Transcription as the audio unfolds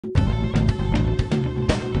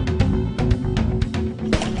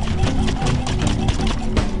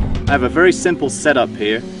I have a very simple setup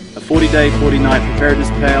here. A 40-day, 40-night preparedness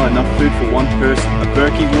pail, enough food for one person, a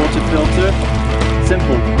Berkey water filter,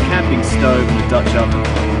 simple camping stove and a Dutch oven.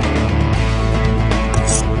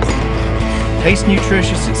 Tastes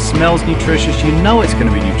nutritious, it smells nutritious, you know it's going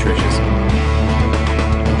to be nutritious.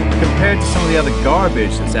 Compared to some of the other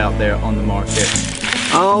garbage that's out there on the market.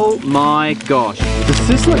 Oh my gosh, does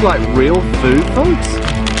this look like real food, folks?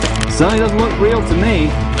 Certainly doesn't look real to me.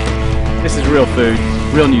 This is real food,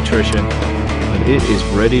 real nutrition, and it is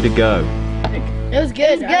ready to go. It was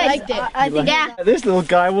good. I liked it. I think, yeah. This little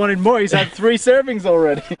guy wanted more. He's had 3 servings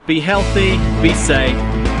already. Be healthy, be safe,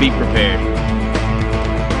 be prepared.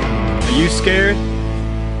 Are you scared?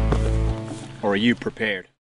 Or are you prepared?